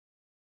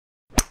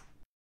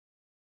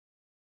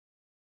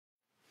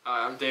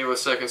Hi, I'm Dave with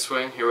Second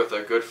Swing, here with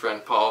our good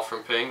friend Paul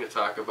from PING to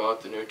talk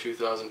about the new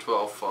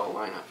 2012 fall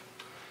lineup.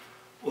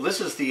 Well,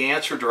 this is the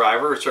Anser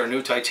driver. It's our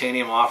new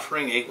titanium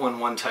offering,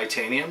 811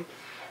 titanium.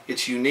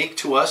 It's unique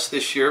to us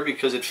this year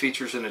because it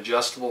features an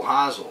adjustable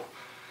hosel.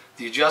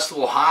 The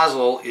adjustable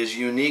hosel is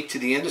unique to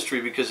the industry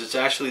because it's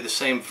actually the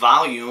same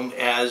volume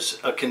as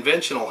a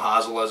conventional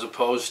hosel as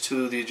opposed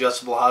to the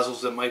adjustable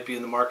hosels that might be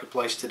in the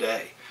marketplace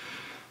today.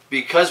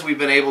 Because we've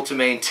been able to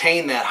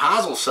maintain that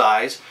hosel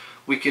size,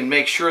 we can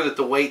make sure that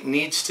the weight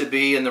needs to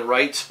be in the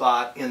right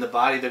spot in the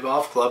body of the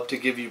golf club to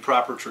give you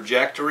proper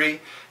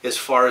trajectory as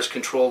far as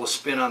control the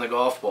spin on the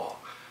golf ball.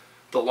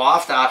 The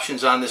loft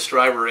options on this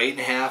driver are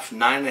 8.5,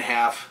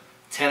 9.5,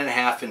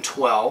 10.5, and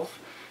 12.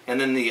 And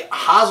then the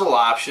hosel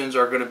options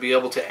are going to be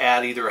able to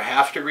add either a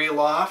 ½ degree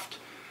loft,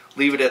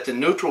 leave it at the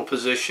neutral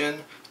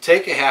position,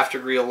 take a ½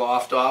 degree of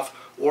loft off,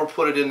 or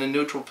put it in the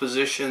neutral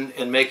position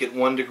and make it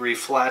 1 degree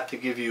flat to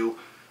give you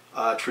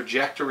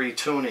trajectory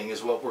tuning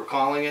is what we're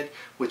calling it,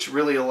 which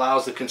really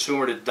allows the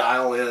consumer to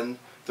dial in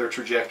their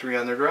trajectory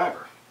on their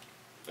driver.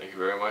 Thank you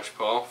very much,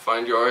 Paul.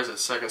 Find yours at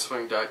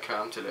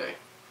secondswing.com today.